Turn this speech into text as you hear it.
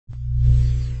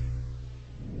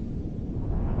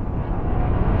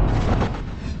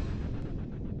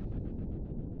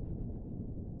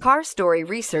Car Story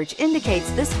research indicates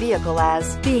this vehicle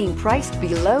as being priced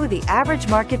below the average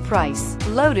market price,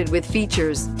 loaded with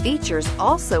features. Features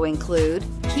also include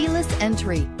keyless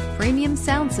entry, premium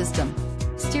sound system,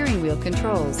 steering wheel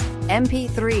controls,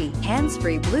 MP3,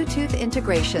 hands-free Bluetooth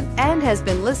integration, and has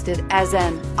been listed as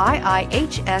an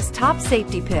IIHS top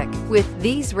safety pick with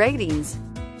these ratings.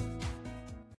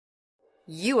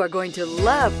 You are going to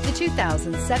love the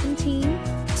 2017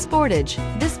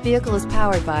 Sportage. This vehicle is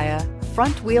powered by a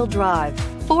front-wheel drive,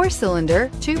 4-cylinder,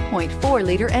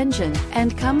 2.4-liter engine,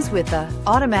 and comes with an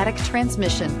automatic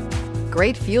transmission.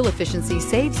 Great fuel efficiency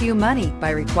saves you money by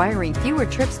requiring fewer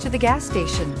trips to the gas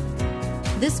station.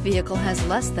 This vehicle has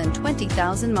less than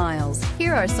 20,000 miles.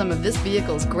 Here are some of this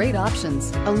vehicle's great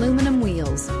options: aluminum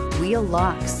wheels, wheel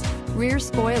locks, rear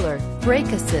spoiler,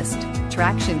 brake assist,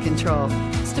 traction control,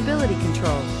 stability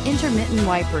control, intermittent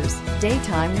wipers,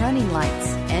 daytime running lights,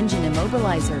 engine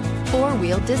immobilizer,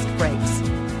 4-wheel disc brakes.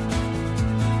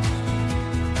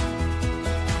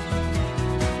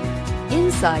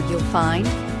 Inside you'll find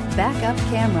backup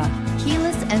camera,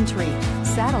 keyless entry,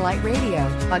 satellite radio,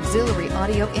 auxiliary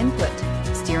audio input,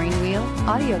 steering wheel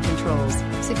audio controls,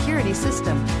 security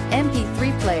system,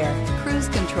 MP3 player, cruise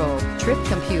control, trip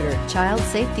computer, child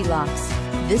safety locks.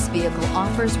 This vehicle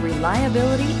offers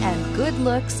reliability and good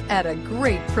looks at a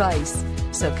great price.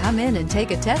 So come in and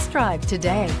take a test drive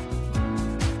today.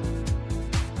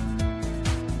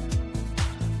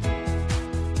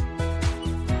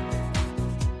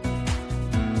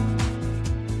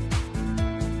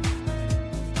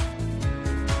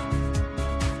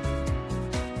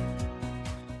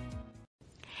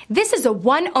 This is a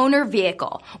one-owner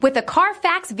vehicle with a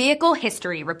Carfax Vehicle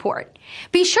History Report.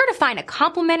 Be sure to find a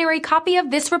complimentary copy of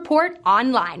this report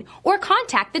online or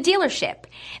contact the dealership.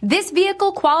 This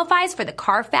vehicle qualifies for the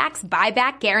Carfax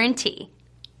Buyback Guarantee.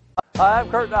 Hi, I'm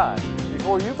Kurt Nye.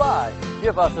 Before you buy,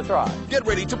 give us a try. Get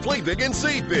ready to play big and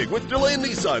save big with DeLand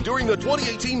Nissan during the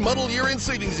 2018 Model Year End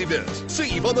Savings Event.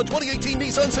 Save on the 2018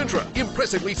 Nissan Sentra,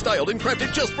 impressively styled and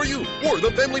crafted just for you. Or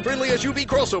the family-friendly SUV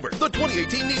crossover, the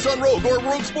 2018 Nissan Rogue or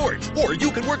Rogue Sport. Or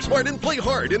you can work smart and play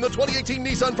hard in the 2018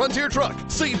 Nissan Frontier truck.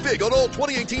 Save big on all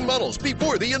 2018 models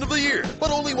before the end of the year,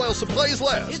 but only while supplies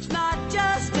last. It's not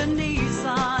just a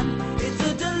Nissan.